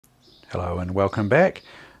Hello and welcome back.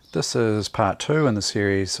 This is part 2 in the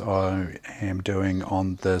series I am doing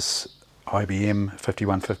on this IBM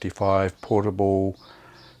 5155 portable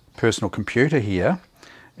personal computer here.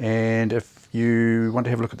 And if you want to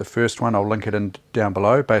have a look at the first one, I'll link it in down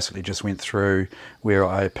below. Basically just went through where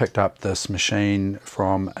I picked up this machine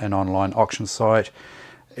from an online auction site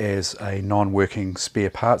as a non-working spare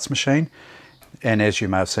parts machine. And as you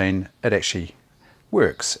may have seen, it actually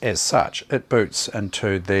works as such. It boots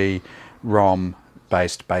into the ROM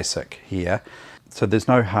based BASIC here. So there's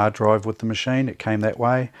no hard drive with the machine, it came that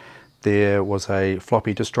way. There was a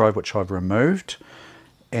floppy disk drive which I've removed,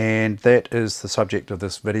 and that is the subject of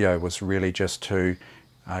this video, was really just to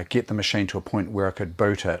get the machine to a point where I could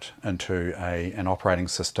boot it into an operating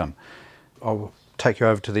system. I'll take you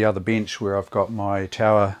over to the other bench where I've got my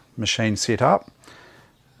tower machine set up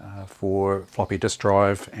for floppy disk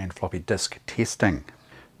drive and floppy disk testing.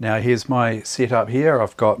 Now here's my setup here.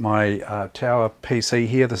 I've got my tower PC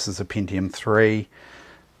here. This is a Pentium 3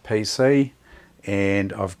 PC,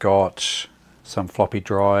 and I've got some floppy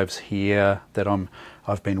drives here that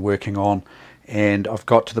I've been working on, and I've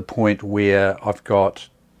got to the point where I've got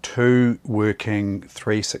 2 working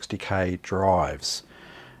 360k drives.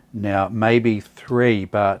 Now maybe 3,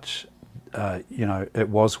 but you know, it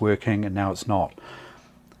was working and now it's not.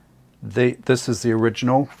 This is the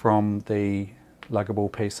original from the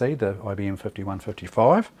luggable PC, the IBM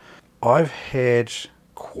 5155. I've had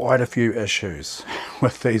quite a few issues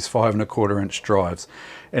with these 5¼ inch drives,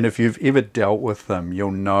 and if you've ever dealt with them,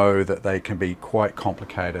 you'll know that they can be quite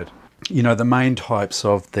complicated. You know, the main types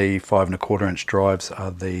of the 5¼ inch drives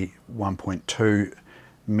are the 1.2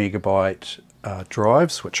 megabyte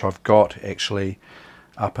drives, which I've got actually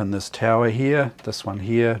up in this tower here. This one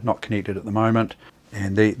here, not connected at the moment.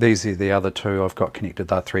 And these are the other 2 I've got connected.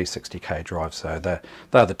 They're 360k drives, so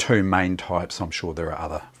they're the 2 main types. I'm sure there are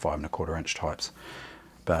other 5¼ inch types,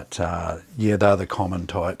 but yeah, they're the common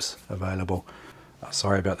types available.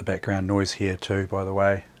 Sorry about the background noise here too, by the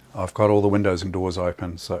way. I've got all the windows and doors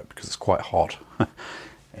open, so because it's quite hot,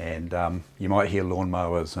 and you might hear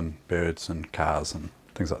lawnmowers and birds and cars and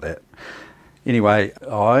things like that. Anyway,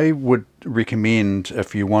 I would recommend,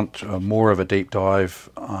 if you want more of a deep dive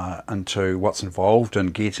into what's involved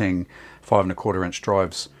in getting 5¼ inch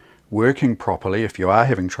drives working properly, if you are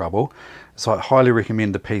having trouble, so I highly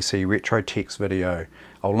recommend the PC Retro Techs video.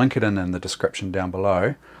 I'll link it in the description down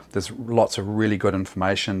below. There's lots of really good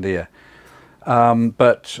information there.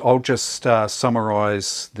 But I'll just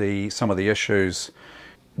summarize some of the issues.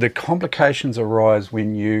 The complications arise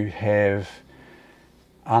when you have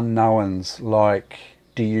unknowns like,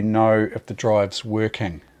 do you know if the drive's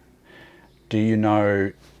working? Do you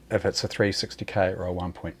know if it's a 360k or a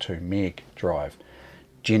 1.2 meg drive?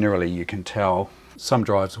 Generally you can tell. Some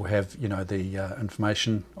drives will have, you know, the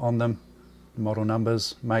information on them, model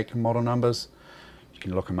numbers, make and model numbers. You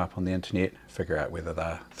can look them up on the internet, figure out whether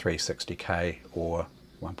they're 360k or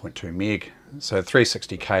 1.2 meg. So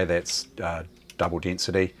 360k, that's double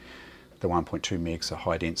density. The 1.2 megs are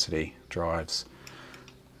high density drives.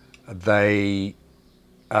 They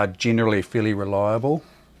are generally fairly reliable,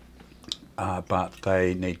 but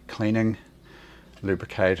they need cleaning,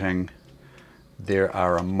 lubricating. There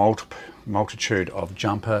are a multitude of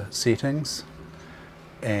jumper settings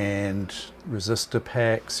and resistor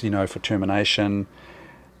packs, you know, for termination.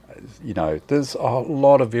 You know, there's a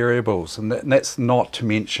lot of variables, and that's not to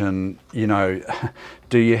mention, you know,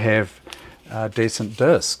 do you have decent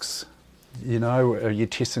discs? You know, are you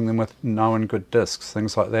testing them with known good discs,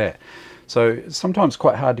 things like that. So it's sometimes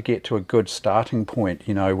quite hard to get to a good starting point,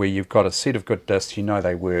 you know, where you've got a set of good discs, you know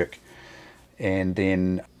they work, and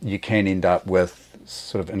then you can end up with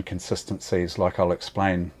sort of inconsistencies, like I'll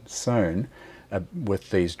explain soon, with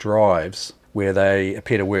these drives, where they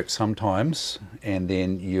appear to work sometimes, and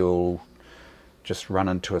then you'll just run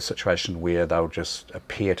into a situation where they'll just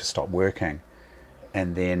appear to stop working,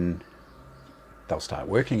 and then they'll start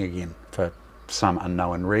working again for some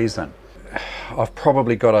unknown reason. I've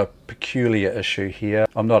probably got a peculiar issue here.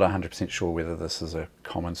 I'm not 100% sure whether this is a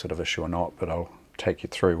common sort of issue or not, but I'll take you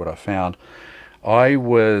through what I found. I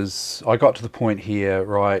got to the point here,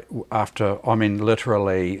 right, after, I mean,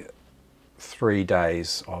 literally 3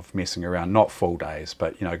 days of messing around, not full days,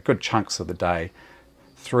 but, you know, good chunks of the day,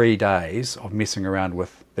 3 days of messing around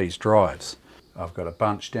with these drives. I've got a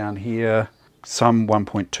bunch down here, some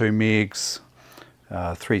 1.2 megs,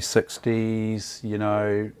 360s, you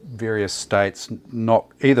know, various states, not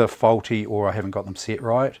either faulty or I haven't got them set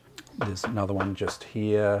right. There's another one just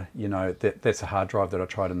here, you know, that's a hard drive that I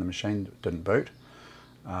tried in the machine, didn't boot.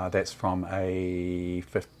 That's from a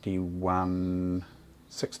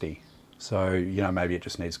 5160 So, you know, maybe it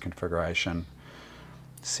just needs configuration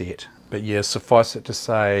set. But yeah, suffice it to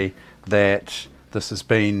say that this has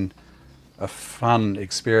been a fun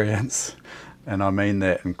experience, and I mean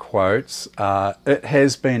that in quotes. It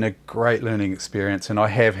has been a great learning experience, and I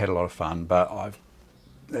have had a lot of fun, but I've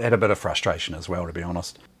had a bit of frustration as well, to be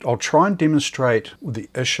honest. I'll try and demonstrate the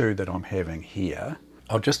issue that I'm having here.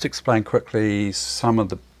 I'll just explain quickly some of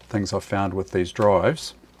the things I've found with these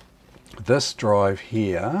drives. This drive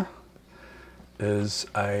here is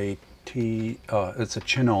it's a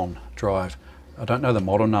Chinon drive. I don't know the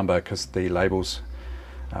model number because the label's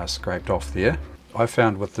scraped off there. I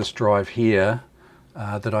found with this drive here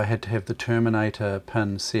that I had to have the terminator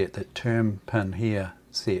pin set, that term pin here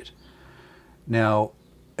set. Now,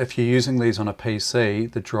 if you're using these on a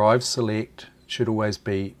PC, the drive select should always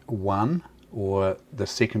be 1 or the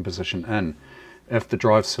second position in. If the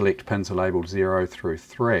drive select pins are labeled 0 through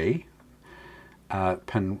 3,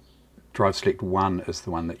 drive select 1 is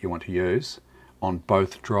the one that you want to use on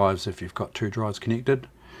both drives if you've got 2 drives connected.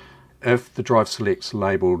 If the drive select's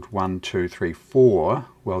labeled 1, 2, 3, 4,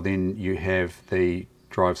 well then you have the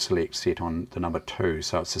drive select set on the number 2,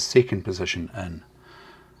 so it's the second position in.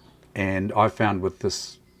 And I found with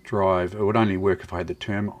this drive it would only work if I had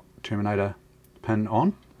the terminator pin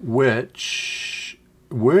on, which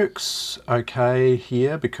works okay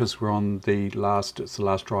here because we're on it's the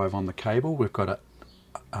last drive on the cable. We've got it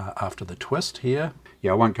after the twist here.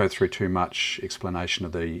 Yeah, I won't go through too much explanation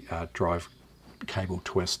of the drive cable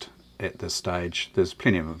twist at this stage. There's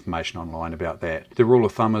plenty of information online about that. The rule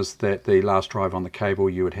of thumb is that the last drive on the cable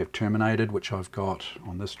you would have terminated, which I've got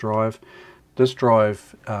on this drive. This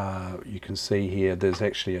drive, you can see here, there's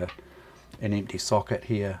actually an empty socket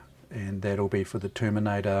here, and that'll be for the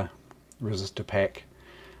terminator resistor pack.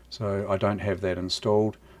 So I don't have that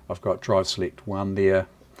installed. I've got drive select 1 there.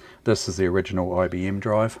 This is the original IBM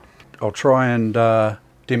drive. I'll try and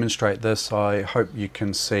demonstrate this. I hope you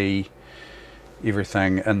can see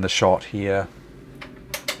everything in the shot here.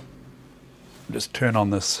 Just turn on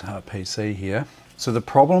this PC here. So the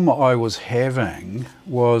problem I was having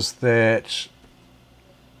was that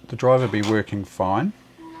the drive would be working fine.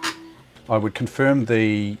 I would confirm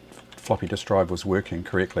the floppy disk drive was working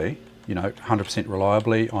correctly, you know, 100%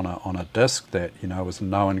 reliably on a disk that, you know, was a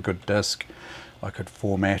known good disk. I could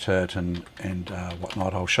format it and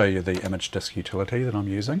whatnot. I'll show you the image disk utility that I'm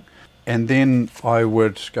using. And then I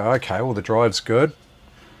would go, okay, well the drive's good.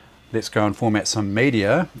 Let's go and format some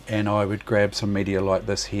media, and I would grab some media like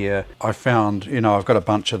this here. I found, you know, I've got a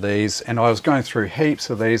bunch of these, and I was going through heaps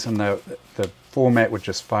of these, and the format would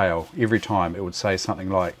just fail every time. It would say something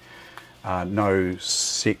like no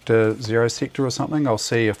sector, 0 sector or something. I'll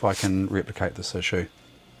see if I can replicate this issue.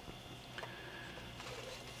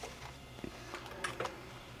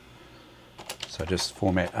 So just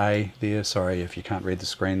format A there, sorry if you can't read the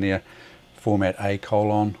screen there. Format A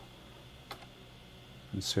colon,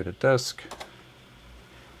 insert a disk,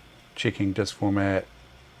 checking disk format.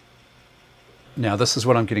 Now this is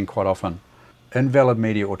what I'm getting quite often. Invalid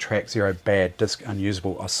media or track 0 bad, disk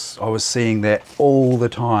unusable. I was seeing that all the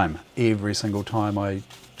time, every single time I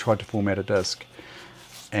tried to format a disk.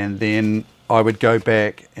 And then I would go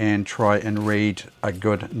back and try and read a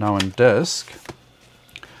good known disk.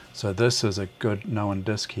 So this is a good known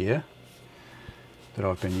disk here that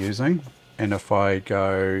I've been using. And if I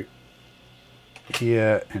go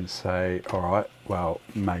here and say, all right, well,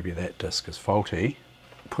 maybe that disk is faulty.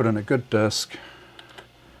 Put in a good disk,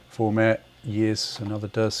 format, yes, another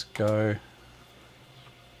disk, go.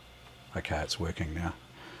 Okay, it's working now.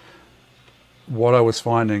 What I was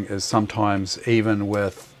finding is sometimes even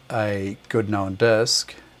with a good known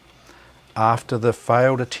disk, after the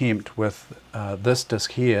failed attempt with this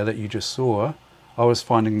disk here that you just saw, I was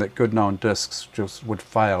finding that good known disks just would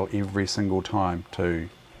fail every single time to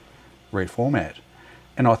reformat.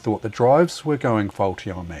 And I thought the drives were going faulty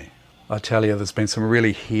on me. I tell you, there's been some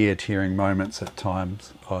really hair-tearing moments at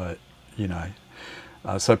times. So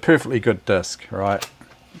perfectly good disk, right?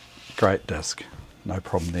 Great disk, no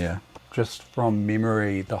problem there. Just from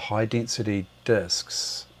memory, the high-density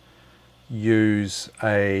disks use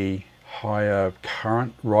a higher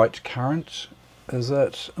current, write current, is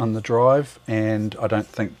it, on the drive? And I don't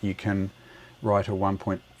think you can write I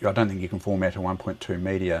don't think you can format a 1.2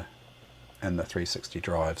 media in the 360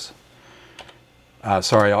 drives.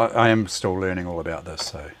 Sorry, I am still learning all about this,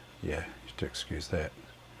 so yeah, you have to excuse that.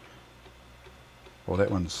 Well,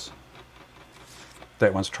 that one's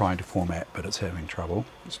trying to format, but it's having trouble.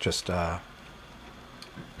 It's just a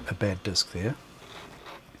bad disk there.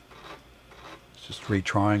 It's just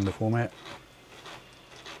retrying the format.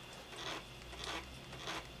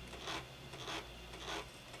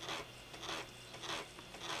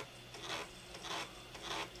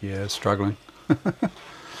 Yeah, struggling.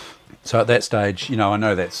 So at that stage, you know, I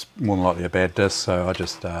know that's more than likely a bad disk, so I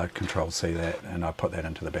just Control C that and I put that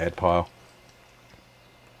into the bad pile.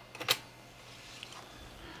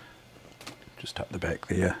 Just up the back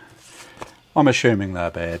there. I'm assuming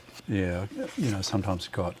they're bad. Yeah, you know, sometimes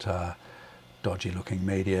you've got dodgy looking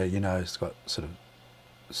media, you know, it's got sort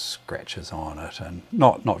of scratches on it and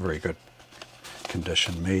not very good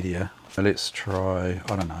condition media. Let's try,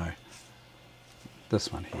 I don't know,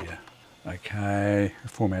 this one here. Okay,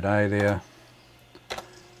 format A there.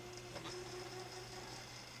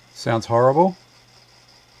 Sounds horrible.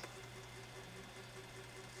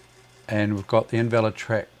 And we've got the invalid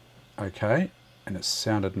track, okay, and it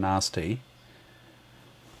sounded nasty.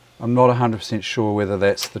 I'm not 100% sure whether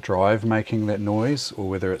that's the drive making that noise or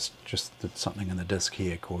whether it's just something in the disk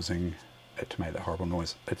here causing it to make that horrible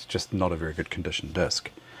noise. It's just not a very good condition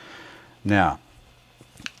disk. Now,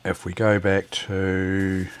 if we go back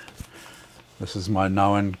to, this is my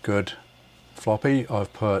known good floppy.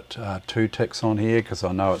 I've put 2 ticks on here because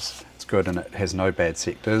I know it's good and it has no bad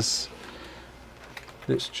sectors.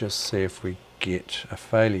 Let's just see if we get a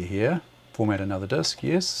failure here. Format another disk,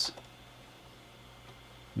 yes.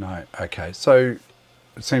 No, okay, so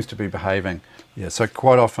it seems to be behaving. Yeah, so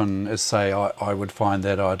quite often, as say, I would find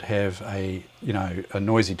that I'd have a, you know, a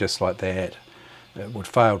noisy disk like that. It would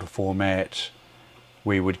fail to format.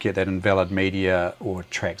 We would get that invalid media or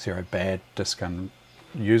track 0 bad disk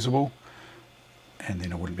unusable, and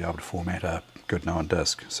then I wouldn't be able to format a good known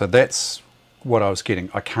disk. So that's what I was getting.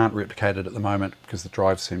 I can't replicate it at the moment because the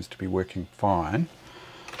drive seems to be working fine.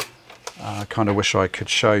 I kind of wish I could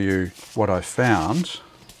show you what I found.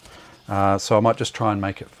 So I might just try and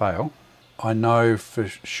make it fail. I know for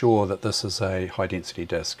sure that this is a high density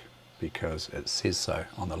disk because it says so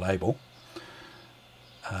on the label.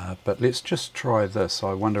 But let's just try this.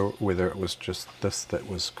 I wonder whether it was just this that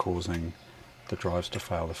was causing the drives to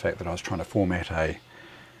fail. The fact that I was trying to format a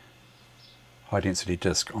high density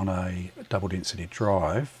disk on a double density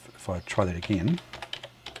drive. If I try that again,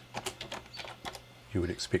 you would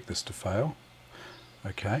expect this to fail.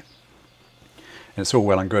 Okay. And it's all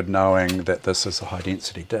well and good knowing that this is a high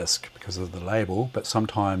density disk because of the label, but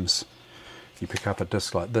sometimes if you pick up a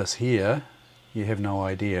disk like this here, you have no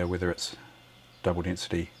idea whether it's double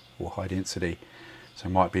density or high density. So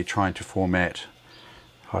I might be trying to format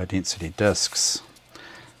high density disks.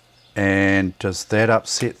 And does that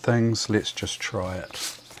upset things? Let's just try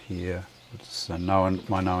it here. It's a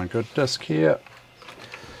my known good disk here.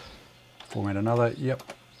 Format another, yep.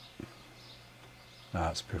 No,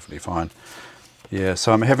 it's perfectly fine. Yeah,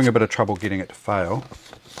 so I'm having a bit of trouble getting it to fail.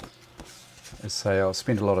 As say, I'll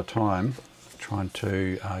spend a lot of time trying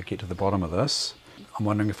to get to the bottom of this. I'm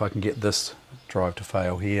wondering if I can get this drive to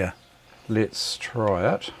fail here. Let's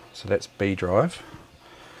try it. So that's B drive.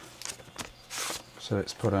 So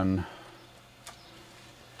let's put in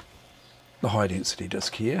the high density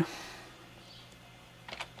disk here.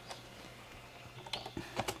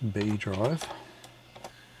 B drive.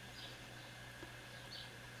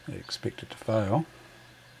 I expect it to fail.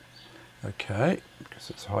 Okay, because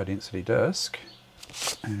it's a high density disk.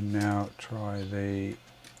 And now try the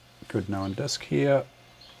good known disk here.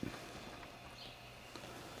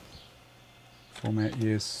 Format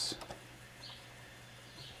yes.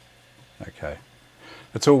 Okay,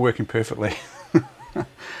 it's all working perfectly.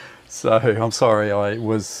 So I'm sorry, I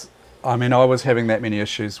was having that many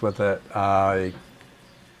issues with it. I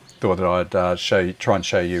thought that I'd try and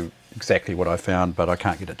show you exactly what I found, but I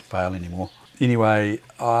can't get it to fail anymore. Anyway,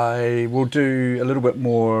 I will do a little bit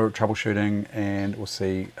more troubleshooting and we'll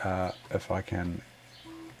see if I can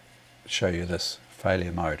show you this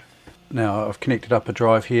failure mode. Now I've connected up a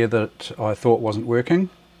drive here that I thought wasn't working.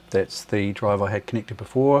 That's the drive I had connected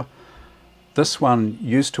before. This one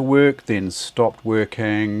used to work, then stopped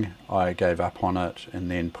working. I gave up on it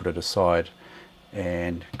and then put it aside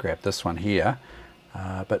and grabbed this one here.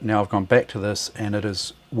 But now I've gone back to this and it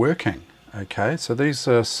is working. Okay, so these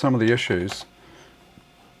are some of the issues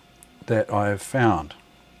that I have found.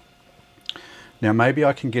 Now maybe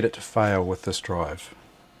I can get it to fail with this drive.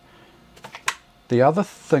 The other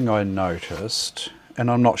thing I noticed,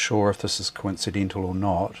 and I'm not sure if this is coincidental or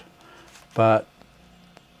not, but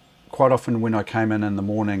quite often when I came in the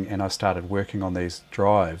morning and I started working on these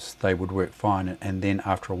drives, they would work fine and then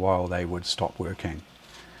after a while they would stop working.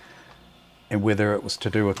 And whether it was to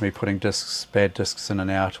do with me putting bad discs in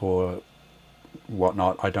and out or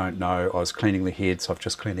whatnot, I don't know. I was cleaning the heads, so I've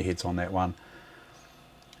just cleaned the heads on that one.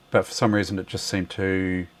 But for some reason it just seemed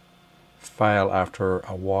to fail after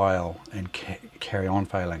a while and carry on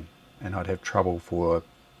failing. And I'd have trouble for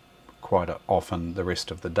quite often the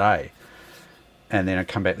rest of the day. and then I'd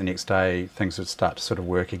come back the next day, things would start to sort of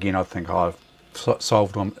work again. I'd think, oh, I've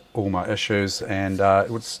solved all my issues, and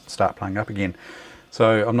it would start playing up again.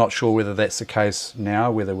 So I'm not sure whether that's the case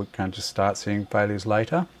now, whether we're going to start seeing failures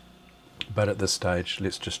later. But at this stage,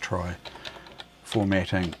 let's just try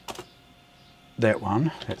formatting that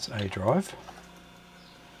one. That's A drive.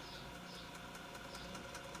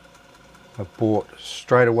 I bought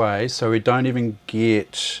straight away, so we don't even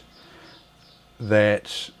get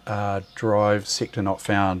that drive sector not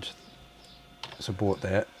found. So I bought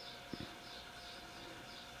that.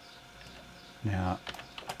 Now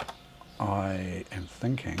I am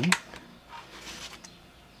thinking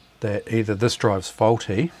that either this drive's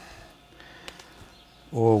faulty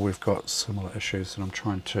or we've got similar issues that I'm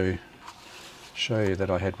trying to show you that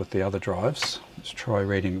I had with the other drives. Let's try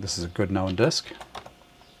reading. This is a good known disk.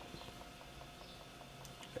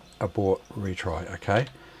 Abort, retry. Okay,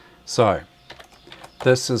 so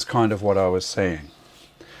this is kind of what I was seeing.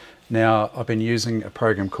 Now I've been using a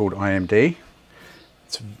program called IMD.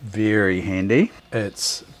 It's very handy.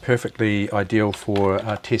 It's perfectly ideal for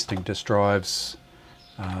testing disk drives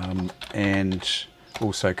and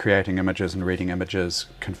also creating images and reading images,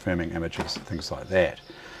 confirming images, things like that.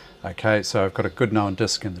 Okay, so I've got a good known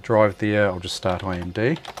disk in the drive there. I'll just start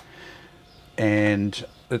IMD, and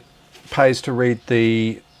it pays to read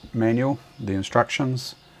the manual, the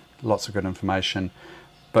instructions, lots of good information.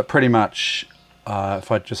 But pretty much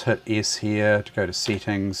if I just hit S here to go to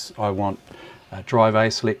settings, I want drive A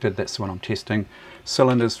selected, that's the one I'm testing.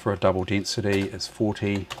 Cylinders for a double density is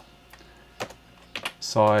 40,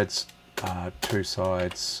 sides, 2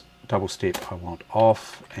 sides, double step I want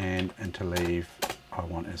off, and interleave I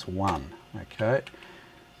want as 1. Okay,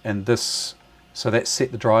 and this, so that's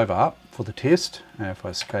set the drive up for the test. And if I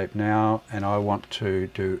escape now and I want to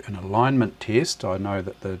do an alignment test, I know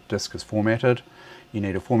that the disk is formatted. You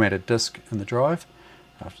need a formatted disk in the drive.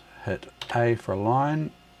 I've hit A for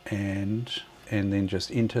align, and then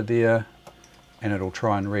just enter there, and it'll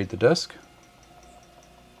try and read the disk.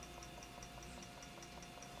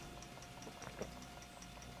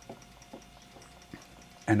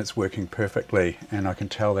 And it's working perfectly, and I can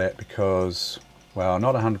tell that because, well,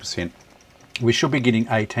 not 100%. We should be getting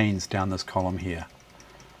 18s down this column here.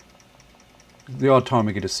 The odd time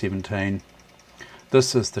we get a 17.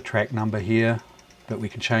 This is the track number here, but we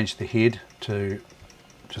can change the head to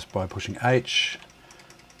just by pushing H.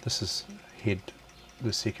 This is head,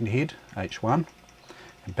 the second head, H1,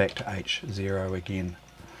 and back to H0 again.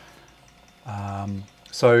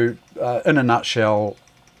 So in a nutshell,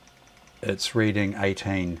 it's reading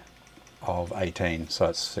 18 of 18, so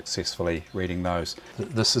it's successfully reading those.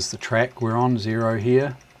 This is the track we're on, 0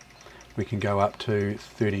 here. We can go up to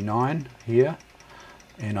 39 here,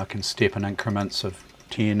 and I can step in increments of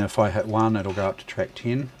 10. If I hit 1, it'll go up to track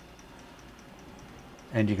 10.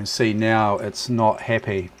 And you can see now it's not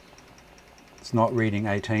happy. It's not reading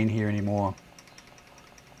 18 here anymore.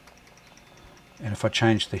 And if I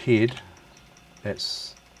change the head,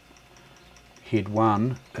 that's head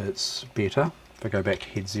 1, it's better. If I go back to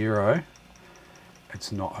head 0,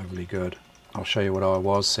 it's not overly good. I'll show you what I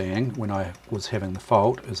was seeing when I was having the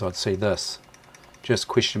fault, is I'd see this, just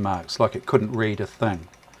question marks, like it couldn't read a thing.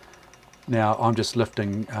 Now I'm just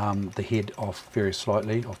lifting the head off very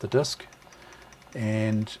slightly off the disk,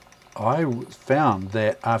 and I found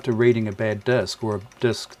that after reading a bad disk, or a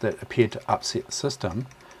disk that appeared to upset the system,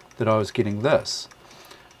 that I was getting this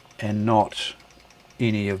and not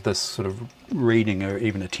any of this sort of reading or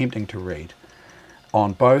even attempting to read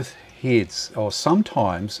on both heads. Or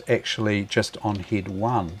sometimes actually just on head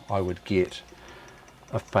 1 I would get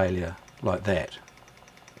a failure like that,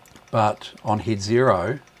 but on head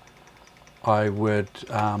 0 I would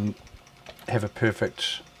have a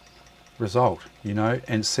perfect result, you know.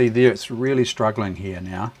 And see there, it's really struggling here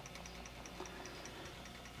now,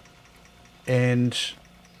 and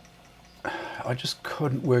I just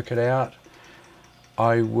couldn't work it out.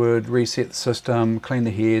 I would reset the system, clean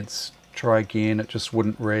the heads, try again, it just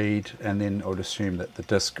wouldn't read, and then I would assume that the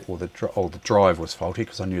disk or the drive was faulty,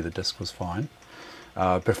 because I knew the disk was fine.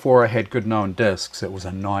 Before I had good known disks, it was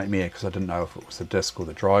a nightmare because I didn't know if it was the disk or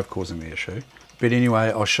the drive causing the issue. But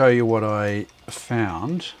anyway, I'll show you what I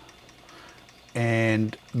found,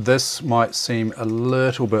 and this might seem a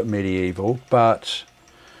little bit medieval, but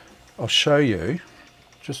I'll show you.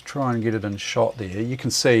 Just try and get it in shot there. You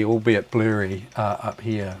can see, albeit blurry up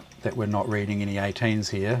here, that we're not reading any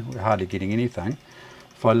 18s here. We're hardly getting anything.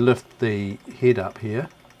 If I lift the head up here,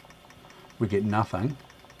 we get nothing.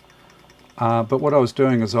 But what I was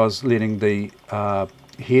doing is I was letting the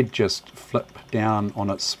head just flip down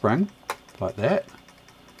on its spring like that,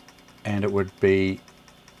 and it would be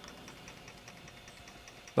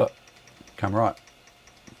come right.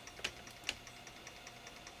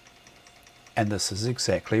 And this is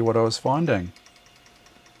exactly what I was finding.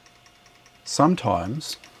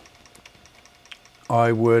 Sometimes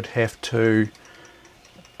I would have to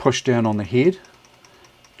push down on the head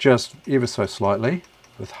just ever so slightly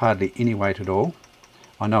with hardly any weight at all.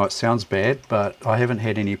 I know it sounds bad, but I haven't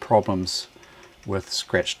had any problems with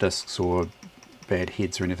scratched discs or bad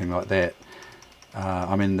heads or anything like that.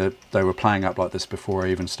 I mean, they were playing up like this before I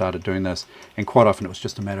even started doing this, and quite often it was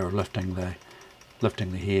just a matter of lifting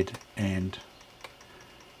the head and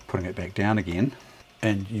putting it back down again.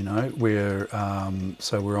 And you know,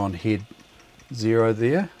 so we're on head 0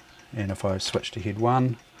 there, and if I switch to head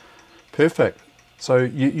 1, perfect. So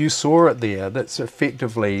you saw it there. That's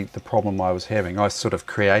effectively the problem I was having. I sort of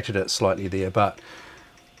created it slightly there, but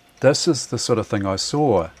this is the sort of thing I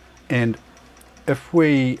saw. And if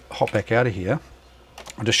we hop back out of here,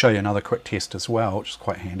 I'll just show you another quick test as well, which is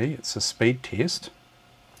quite handy. It's a speed test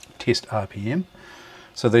RPM.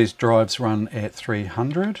 So these drives run at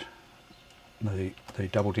 300, the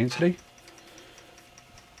double density.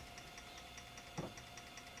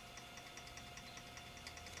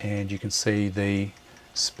 And you can see the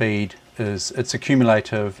speed it's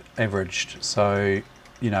accumulative averaged, so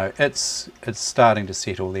you know it's starting to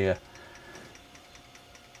settle there.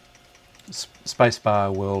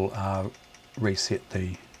 Spacebar will reset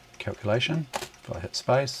the calculation if I hit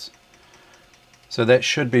space. So that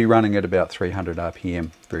should be running at about 300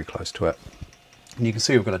 RPM, very close to it. And you can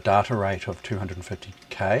see we've got a data rate of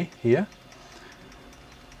 250k here.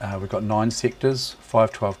 We've got 9 sectors,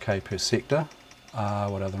 512k per sector.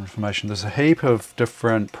 What other information? There's a heap of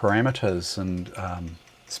different parameters and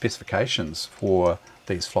specifications for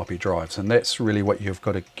these floppy drives, and that's really what you've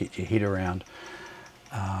got to get your head around.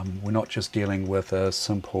 We're not just dealing with a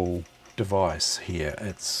simple device here.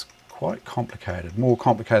 It's quite complicated, more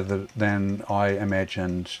complicated than I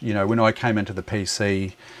imagined. You know, when I came into the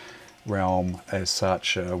PC realm as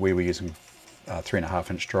such, we were using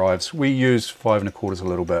 3.5-inch drives. We used 5 1/4 a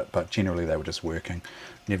little bit, but generally they were just working.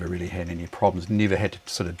 Never really had any problems, never had to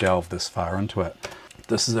sort of delve this far into it.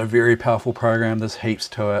 This is a very powerful program, there's heaps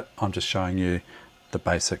to it. I'm just showing you the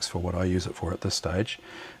basics for what I use it for at this stage.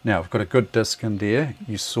 Now I've got a good disk in there.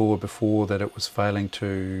 You saw before that it was failing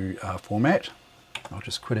to format. I'll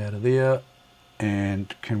just quit out of there,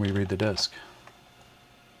 and can we read the disk?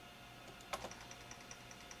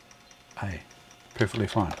 Hey, perfectly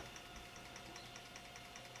fine.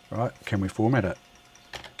 Right, can we format it?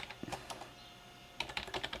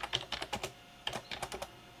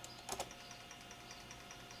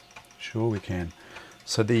 Sure we can.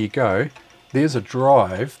 So there you go. There's a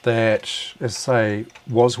drive that, as I say,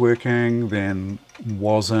 was working, then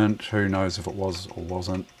wasn't. Who knows if it was or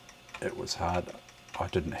wasn't. It was hard. I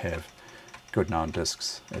didn't have good known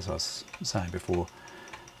discs, as I was saying before.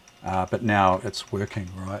 But now it's working,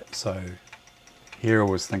 right? So here I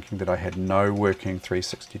was thinking that I had no working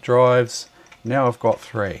 360 drives. Now I've got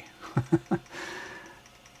 3.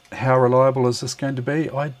 How reliable is this going to be?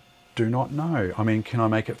 I do not know. I mean, can I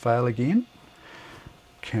make it fail again?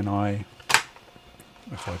 Can I,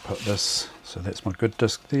 if I put this, so that's my good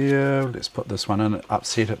disk there, let's put this one in,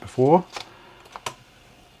 upset it before.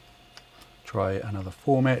 Try another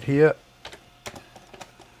format here.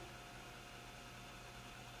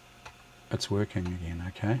 It's working again,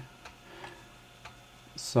 okay.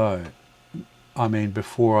 So, I mean,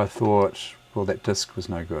 before I thought, well, that disk was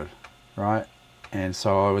no good, right? And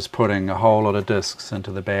so I was putting a whole lot of discs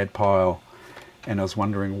into the bad pile, and I was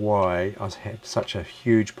wondering why I had such a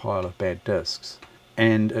huge pile of bad discs.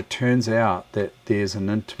 And it turns out that there's an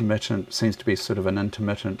intermittent, seems to be sort of an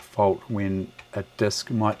intermittent fault when a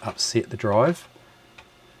disk might upset the drive.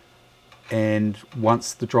 And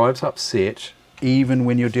once the drive's upset, even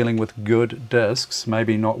when you're dealing with good discs,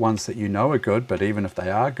 maybe not ones that you know are good, but even if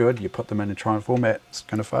they are good, you put them in and try and format, it's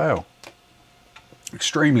going to fail.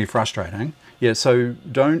 Extremely frustrating. Yeah, so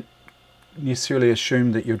don't necessarily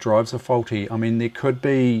assume that your drives are faulty. I mean, there could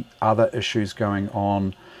be other issues going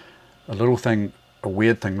on. A little thing, a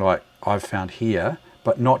weird thing like I've found here,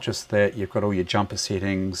 but not just that. You've got all your jumper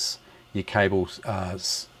settings, your cable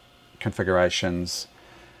configurations,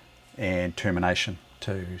 and termination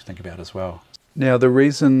to think about as well. Now, the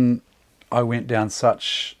reason I went down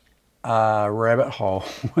such a rabbit hole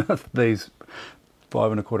with these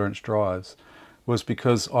 5 1/4-inch drives was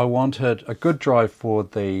because I wanted a good drive for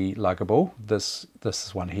the luggable. This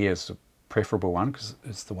one here is a preferable one because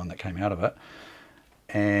it's the one that came out of it.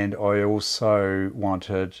 And I also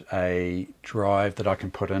wanted a drive that I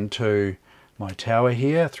can put into my tower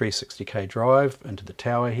here, 360k drive into the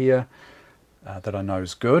tower here, that I know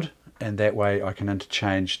is good. And that way I can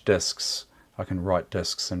interchange discs I can write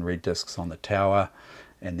disks and read disks on the tower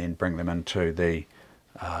and then bring them into the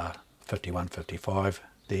 5155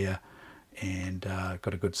 there, and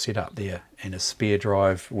got a good setup there. And a spare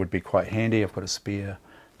drive would be quite handy. I've got a spare,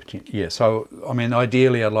 yeah, so I mean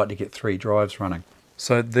ideally I'd like to get 3 drives running.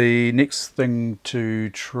 So the next thing to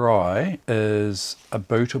try is a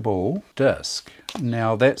bootable disk.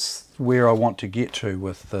 Now that's where I want to get to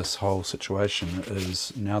with this whole situation,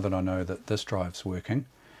 is now that I know that this drive's working.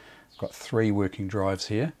 I've got 3 working drives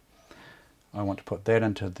here. I want to put that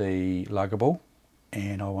into the luggable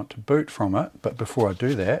and I want to boot from it, but before I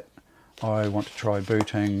do that I want to try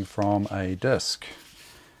booting from a disk.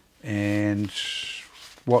 And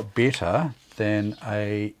what better than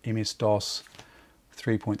a MS-DOS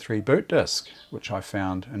 3.3 boot disk, which I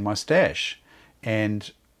found in my stash.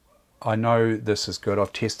 And I know this is good,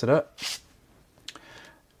 I've tested it,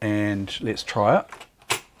 and let's try it.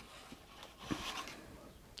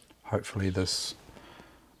 Hopefully this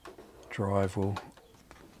drive will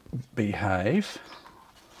behave.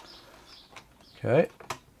 Okay,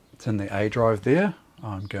 it's in the A drive there.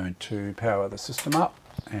 I'm going to power the system up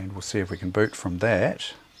and we'll see if we can boot from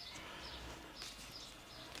that.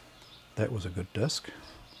 That was a good disk.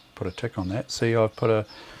 Put a tick on that. See, I've put a,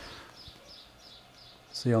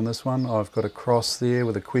 see on this one, I've got a cross there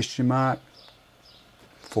with a question mark.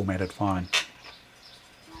 Formatted fine.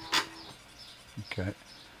 Okay,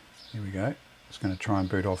 here we go. Just going to try and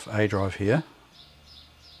boot off A drive here.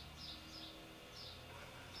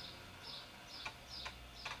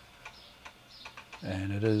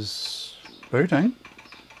 And it is booting.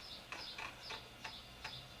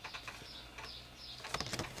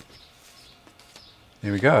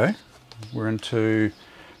 There we go. We're into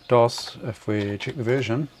DOS, if we check the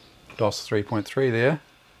version, DOS 3.3 there.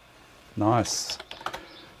 Nice.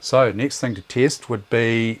 So next thing to test would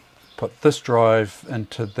be put this drive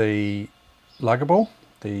into the luggable,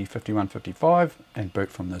 the 5155, and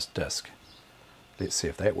boot from this disk. Let's see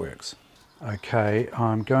if that works. Okay,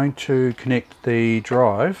 I'm going to connect the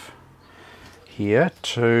drive here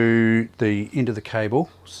to the end of the cable,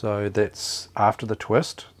 so that's after the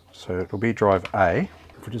twist. So it'll be drive A.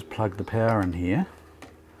 If we just plug the power in here.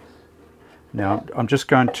 Now I'm just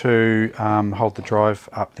going to hold the drive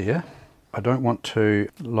up there. I don't want to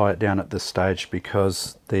lie it down at this stage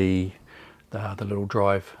because the little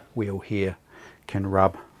drive wheel here can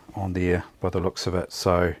rub on there by the looks of it.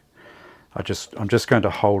 So I'm just going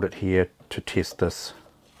to hold it here to test this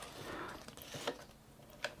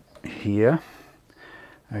here.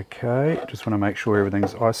 Okay, just want to make sure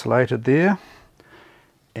everything's isolated there.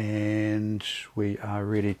 And we are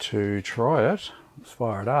ready to try it. Let's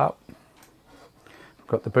fire it up. I've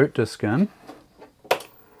got the boot disk in.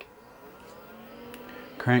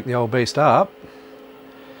 Crank the old beast up.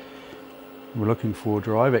 We're looking for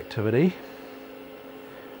drive activity.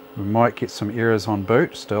 We might get some errors on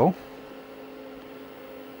boot still.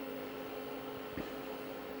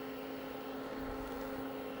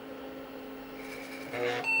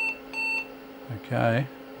 Okay,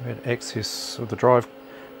 we had access of the drive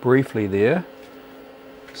briefly there.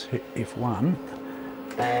 Let's hit F1.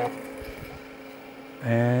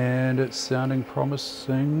 And it's sounding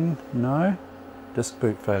promising. No, disk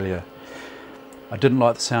boot failure. I didn't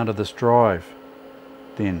like the sound of this drive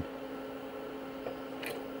then.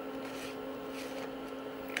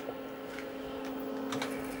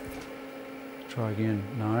 Try again.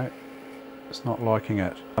 No, it's not liking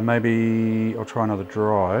it. Maybe I'll try another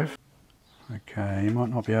drive. Okay, you might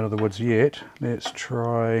not be out of the woods yet. Let's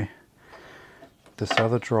try this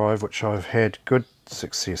other drive, which I've had good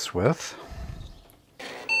success with.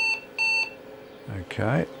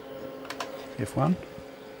 Okay, F1.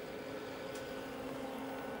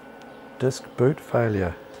 Disk boot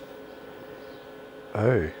failure.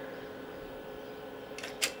 Oh.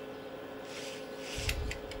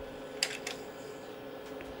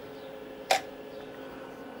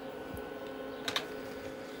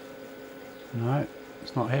 No,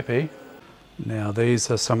 it's not happy. Now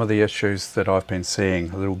these are some of the issues that I've been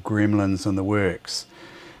seeing, little gremlins in the works.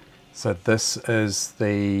 So this is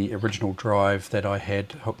the original drive that I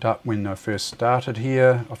had hooked up when I first started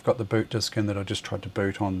here. I've got the boot disk in that I just tried to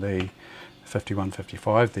boot on the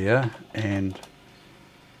 5155 there, and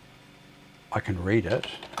I can read it.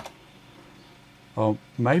 Oh,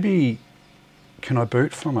 maybe can I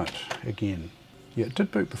boot from it again? Yeah, it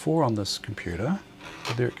did boot before on this computer.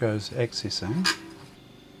 So there it goes, accessing.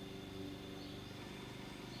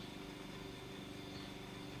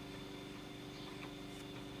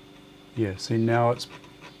 Yeah, see now it's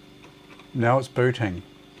booting.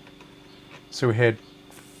 So we had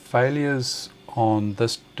failures on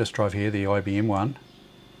this disk drive here, the IBM one,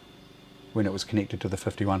 when it was connected to the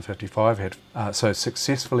 5155. So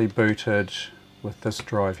successfully booted with this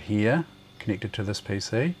drive here, connected to this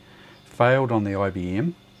PC, failed on the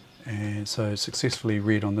IBM, and so successfully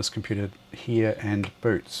read on this computer here and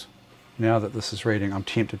boots. Now that this is reading, I'm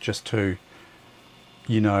tempted just to,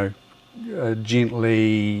 you know,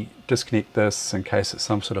 gently disconnect this in case it's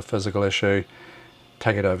some sort of physical issue,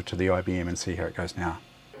 take it over to the IBM and see how it goes now.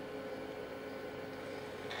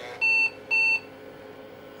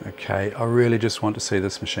 Okay, I really just want to see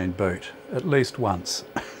this machine boot, at least once.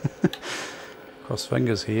 Cross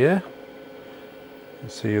fingers here. You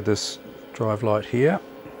see this drive light here.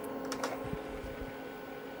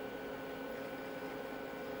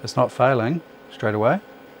 It's not failing straight away.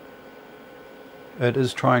 It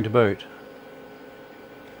is trying to boot.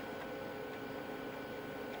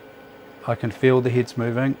 I can feel the heads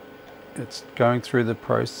moving. It's going through the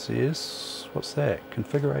process. What's that?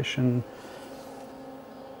 Configuration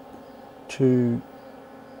too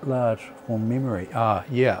large for memory. Ah,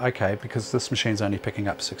 yeah, okay, because this machine's only picking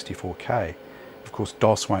up 64K. Of course,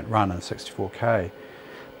 DOS won't run in 64K,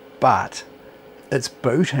 but it's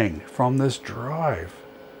booting from this drive.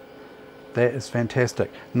 That is fantastic.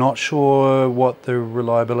 Not sure what the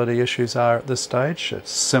reliability issues are at this stage. It's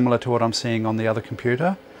similar to what I'm seeing on the other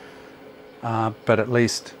computer, but at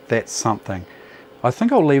least that's something. I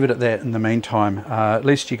think I'll leave it at that in the meantime. At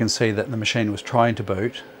least you can see that the machine was trying to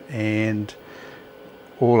boot, and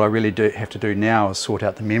all I really have to do now is sort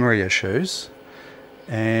out the memory issues,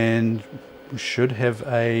 and we should have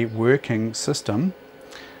a working system,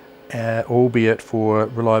 albeit for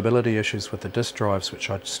reliability issues with the disk drives, which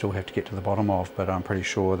I still have to get to the bottom of, but I'm pretty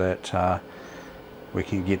sure that we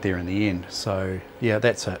can get there in the end. So yeah,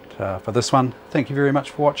 that's it for this one. Thank you very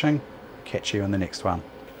much for watching. Catch you in the next one.